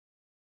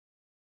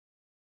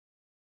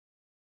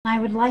I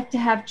would like to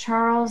have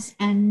Charles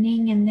and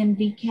Ning and then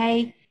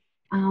VK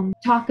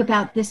talk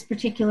about this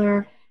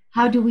particular,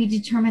 how do we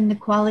determine the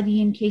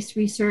quality in case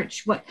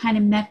research? What kind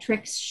of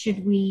metrics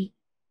should we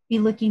be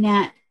looking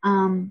at?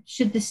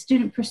 Should the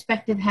student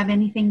perspective have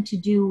anything to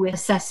do with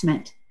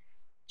assessment?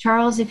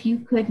 Charles, if you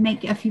could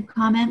make a few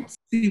comments.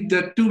 See,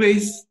 there are two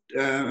ways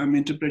I'm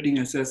interpreting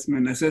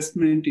assessment.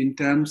 Assessment in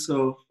terms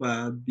of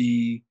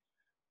the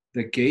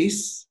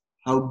case,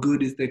 how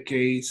good is the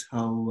case,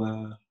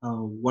 how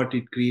what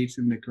it creates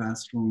in the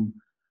classroom,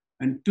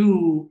 and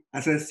two,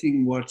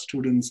 assessing what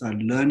students are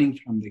learning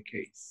from the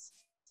case,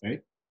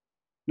 right?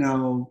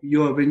 Now,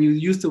 when you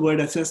use the word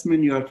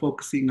assessment, you are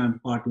focusing on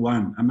part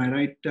one. Am I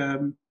right,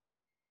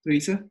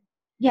 Teresa?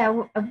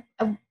 Yeah,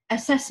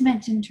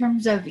 assessment in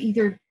terms of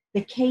either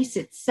the case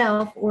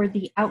itself or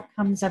the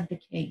outcomes of the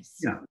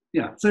case.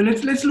 Yeah. So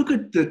let's look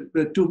at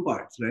the two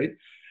parts, right?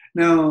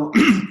 Now,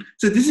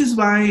 so this is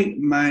why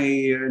my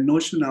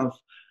notion of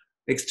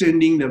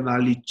extending the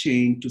value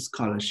chain to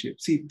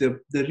scholarship. See, the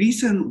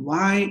reason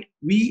why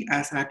we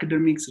as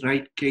academics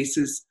write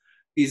cases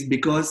is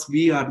because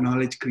we are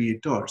knowledge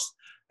creators.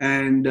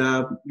 And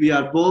we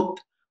are both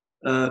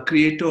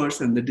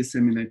creators and the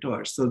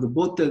disseminators. So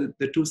both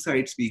the two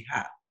sides we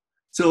have.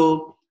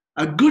 So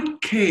a good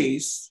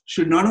case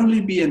should not only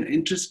be an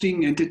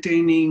interesting,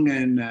 entertaining,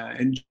 and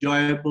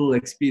enjoyable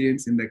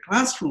experience in the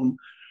classroom,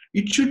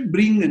 it should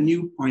bring a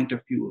new point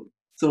of view.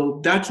 So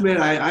that's where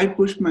I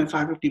push my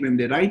faculty when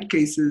they write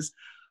cases,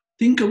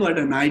 think about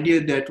an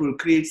idea that will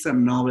create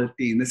some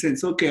novelty in the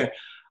sense, okay,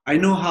 I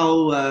know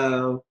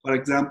how, for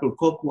example,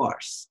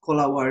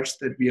 Cola Wars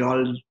that we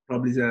all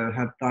probably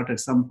have taught at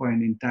some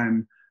point in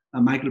time,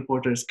 Michael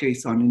Porter's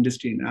case on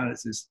industry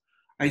analysis.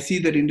 I see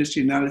that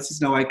industry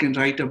analysis, now I can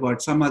write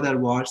about some other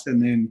wars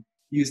and then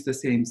use the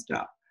same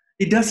stuff.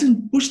 It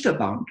doesn't push the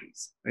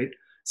boundaries, right?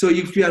 So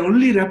if we are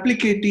only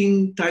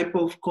replicating type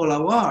of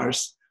Cola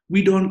Wars,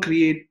 we don't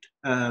create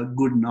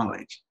good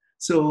knowledge.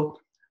 So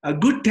a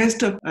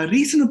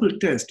reasonable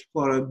test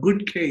for a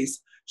good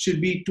case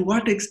should be, to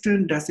what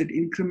extent does it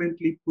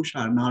incrementally push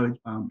our knowledge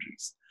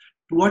boundaries?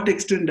 To what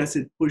extent does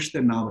it push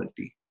the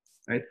novelty,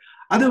 right?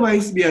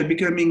 Otherwise, we are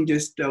becoming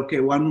just, okay,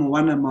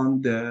 one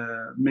among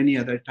the many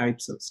other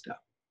types of stuff,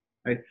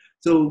 right?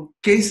 So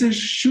cases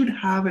should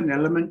have an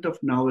element of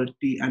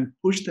novelty and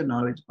push the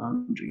knowledge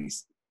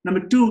boundaries.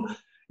 Number two,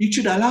 it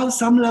should allow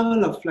some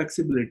level of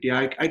flexibility.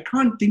 I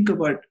can't think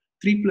about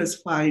 3 plus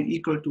 5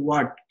 equal to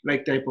what,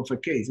 like type of a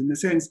case. In the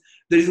sense,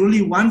 there is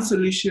only one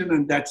solution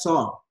and that's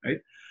all, right?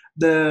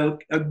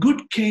 A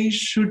good case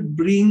should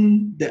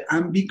bring the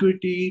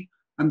ambiguity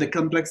and the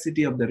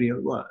complexity of the real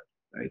world,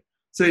 right?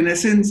 So in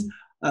essence,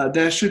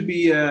 there should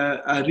be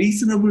a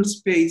reasonable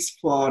space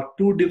for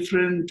two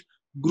different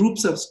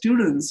groups of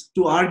students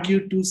to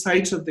argue two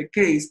sides of the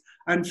case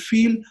and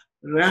feel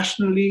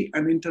rationally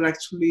and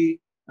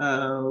intellectually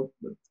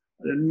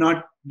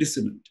not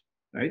dissonant,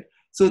 right?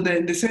 So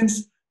in the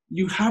sense,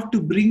 you have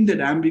to bring that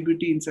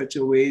ambiguity in such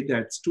a way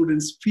that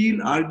students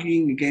feel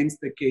arguing against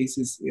the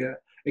cases,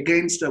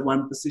 against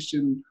one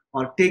position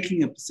or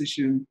taking a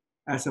position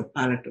as a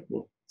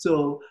palatable.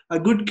 So a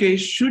good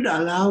case should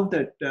allow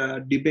that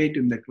debate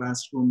in the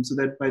classroom so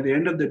that by the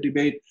end of the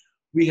debate,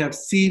 we have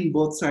seen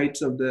both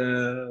sides of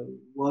the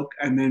work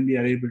and then we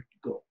are able to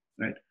go,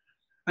 right?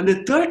 And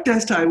the third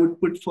test I would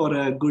put for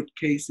a good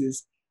case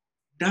is,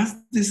 does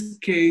this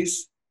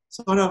case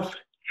sort of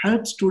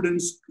help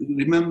students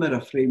remember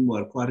a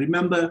framework or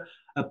remember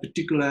a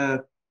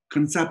particular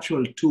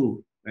conceptual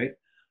tool, right?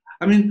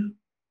 I mean,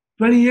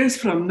 20 years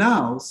from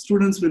now,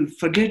 students will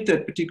forget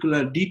that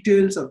particular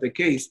details of the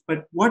case,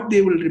 but what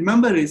they will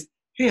remember is,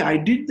 hey, I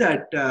did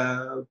that,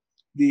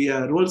 the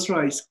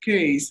Rolls-Royce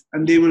case,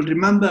 and they will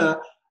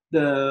remember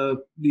the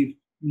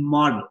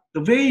model.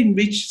 The way in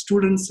which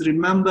students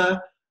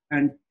remember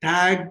and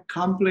tag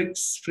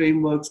complex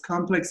frameworks,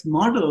 complex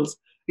models,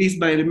 is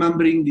by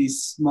remembering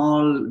these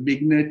small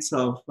vignettes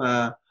of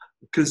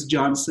Chris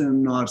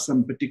Johnson or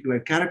some particular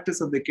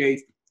characters of the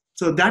case.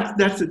 So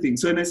that's the thing.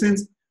 So in a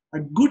sense, a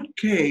good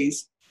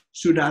case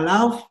should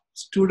allow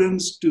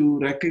students to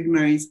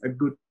recognize a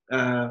good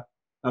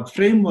a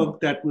framework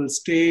that will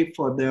stay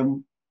for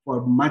them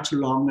for much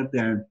longer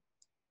than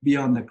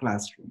beyond the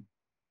classroom.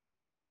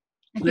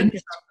 I think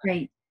that's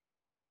great.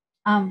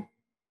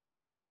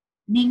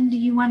 Ning, do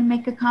you want to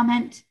make a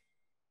comment?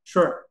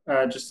 Sure,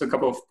 just a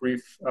couple of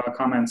brief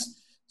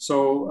comments.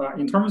 So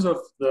in terms of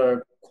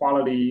the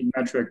quality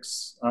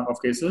metrics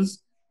of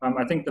cases,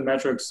 I think the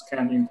metrics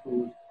can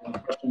include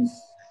questions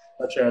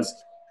such as,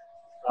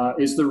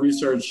 is the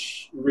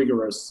research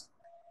rigorous?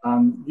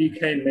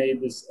 VK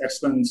made this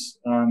excellent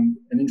and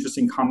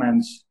interesting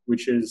comment,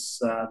 which is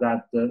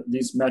that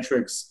these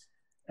metrics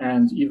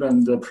and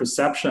even the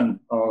perception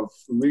of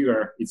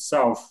rigor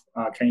itself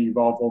can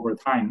evolve over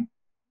time.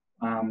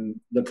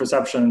 The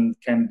perception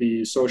can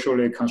be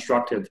socially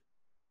constructed.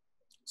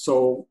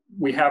 So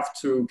we have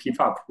to keep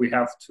up. We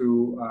have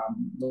to,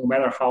 no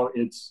matter how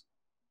it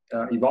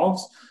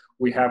evolves,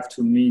 we have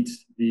to meet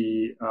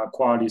the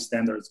quality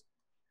standards.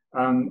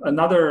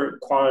 Another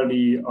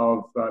quality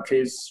of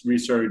case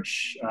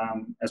research,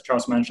 as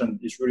Charles mentioned,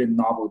 is really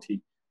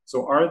novelty.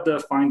 So are the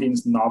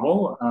findings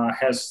novel?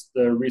 Has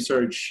the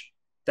research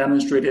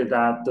demonstrated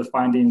that the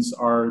findings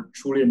are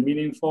truly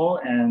meaningful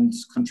and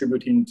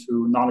contributing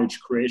to knowledge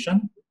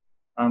creation?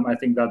 I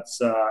think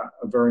that's a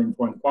very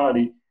important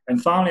quality.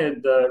 And finally,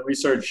 the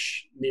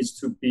research needs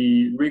to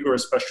be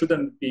rigorous, but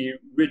shouldn't be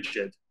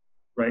rigid,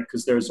 right?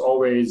 Because there's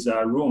always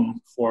room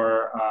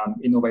for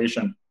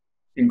innovation,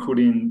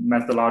 including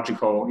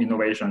methodological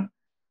innovation.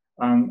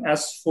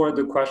 As for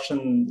the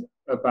question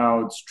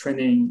about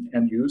training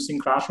and use in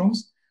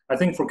classrooms, I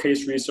think for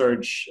case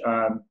research,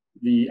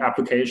 the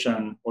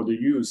application or the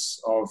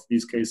use of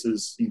these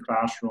cases in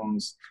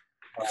classrooms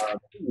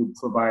would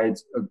provide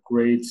a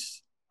great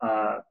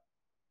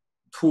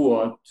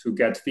tool to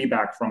get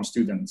feedback from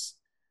students.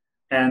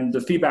 And the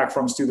feedback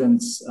from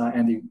students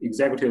and the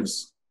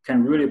executives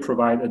can really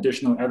provide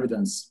additional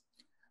evidence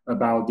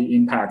about the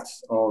impact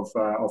of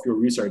your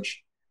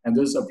research. And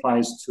this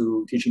applies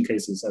to teaching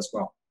cases as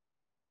well.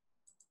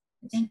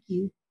 Thank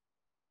you.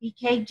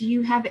 BK, do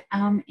you have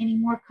any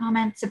more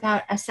comments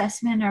about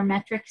assessment or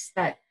metrics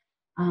that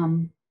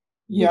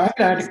yeah,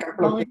 I add a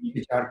couple of things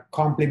which are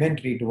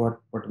complementary to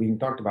what we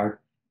talked about.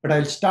 But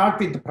I'll start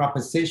with the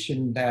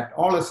proposition that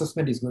all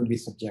assessment is going to be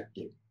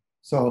subjective.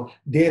 So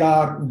there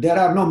are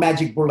no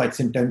magic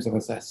bullets in terms of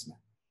assessment,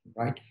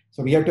 right?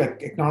 So we have to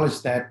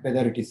acknowledge that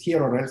whether it is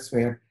here or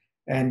elsewhere.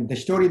 And the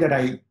story that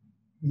I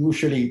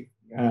usually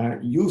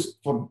use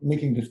for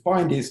making this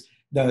point is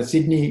the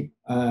Sydney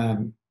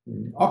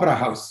Opera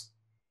House.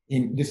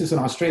 This is in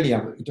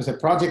Australia. It was a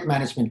project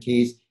management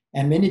case.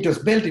 And when it was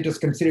built, it was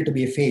considered to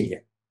be a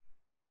failure.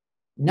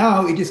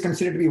 Now it is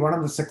considered to be one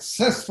of the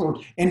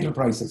successful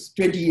enterprises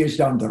 20 years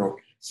down the road.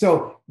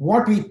 So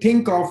what we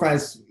think of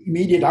as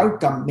immediate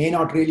outcome may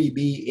not really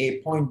be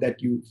a point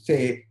that you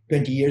say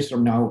 20 years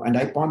from now. And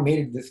I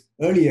made this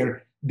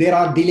earlier. There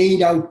are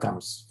delayed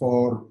outcomes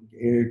for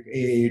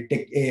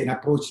an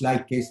approach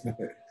like case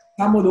method.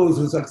 Some of those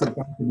results are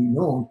going to be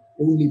known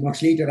only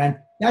much later. And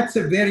that's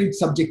a very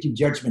subjective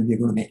judgment we're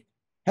going to make.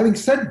 Having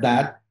said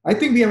that, I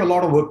think we have a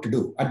lot of work to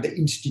do at the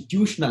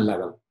institutional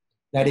level.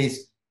 That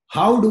is,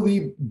 how do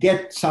we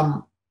get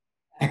some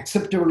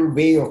acceptable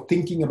way of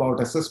thinking about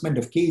assessment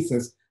of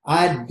cases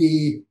at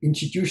the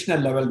institutional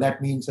level?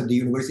 That means at the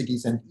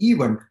universities and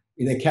even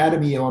in the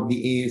academy or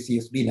the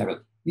AACSB level.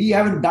 We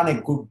haven't done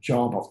a good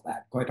job of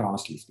that, quite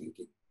honestly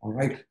speaking. All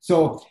right.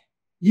 So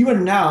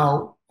even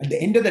now, at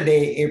the end of the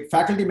day, a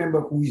faculty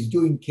member who is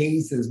doing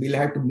cases will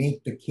have to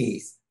make the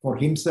case for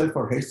himself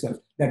or herself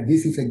that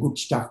this is a good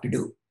stuff to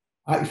do.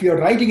 If you're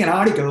writing an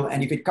article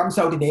and if it comes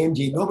out in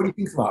AMG, nobody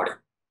thinks about it.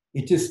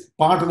 It is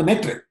part of the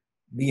metric.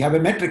 We have a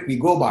metric we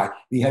go by.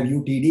 We have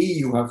UTD,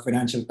 you have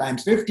Financial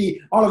Times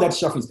 50, all of that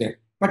stuff is there.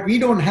 But we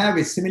don't have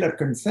a similar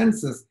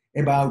consensus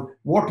about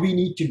what we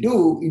need to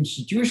do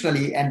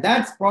institutionally. And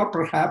that's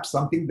perhaps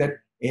something that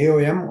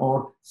AOM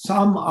or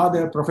some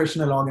other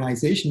professional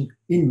organization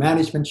in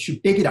management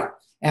should take it up.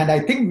 And I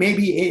think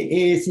maybe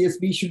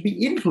AACSB should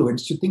be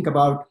influenced to think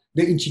about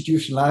the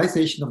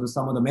institutionalization of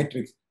some of the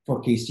metrics for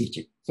case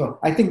teaching. So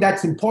I think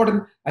that's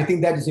important. I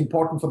think that is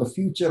important for the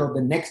future of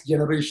the next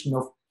generation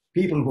of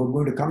people who are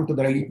going to come to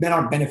the right. It may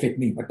not benefit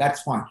me, but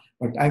that's fine.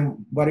 But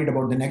I'm worried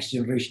about the next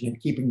generation and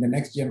keeping the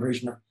next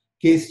generation of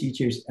case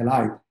teachers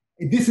alive.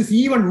 This is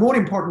even more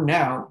important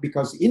now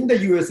because in the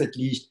US at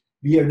least,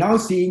 we are now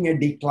seeing a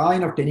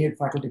decline of tenured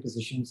faculty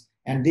positions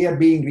and they are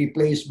being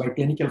replaced by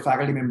clinical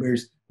faculty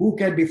members who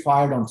can be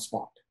fired on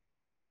spot,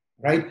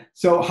 right?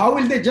 So how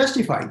will they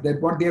justify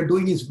that what they are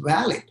doing is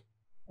valid?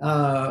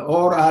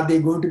 Or are they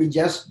going to be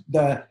just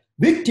the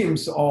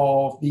victims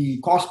of the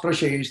cost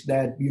pressures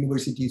that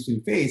universities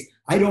will face?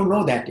 I don't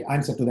know that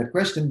answer to that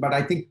question, but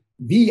I think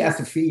we as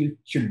a field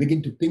should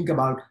begin to think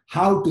about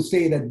how to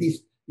say that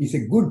this is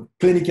a good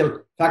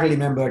clinical faculty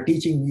member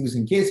teaching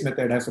using case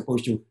method as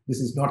opposed to this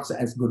is not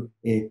as good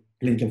a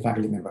clinical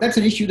faculty member. That's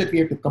an issue that we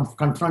have to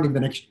confront in the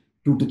next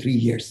 2 to 3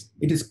 years.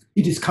 It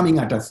is coming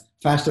at us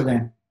faster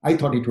than I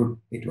thought it would.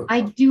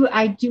 I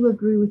do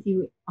agree with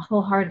you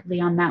wholeheartedly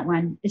on that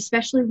one,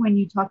 especially when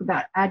you talk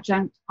about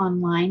adjunct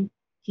online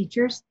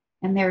teachers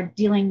and they're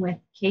dealing with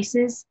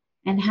cases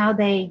and how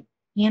they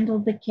handle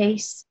the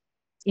case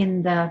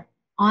in the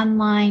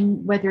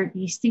online, whether it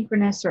be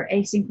synchronous or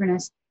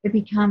asynchronous. It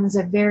becomes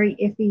a very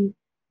iffy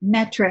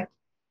metric,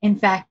 in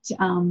fact,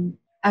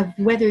 of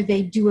whether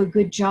they do a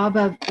good job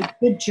of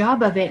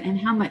it and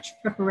how much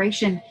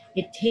preparation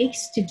it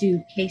takes to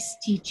do case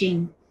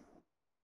teaching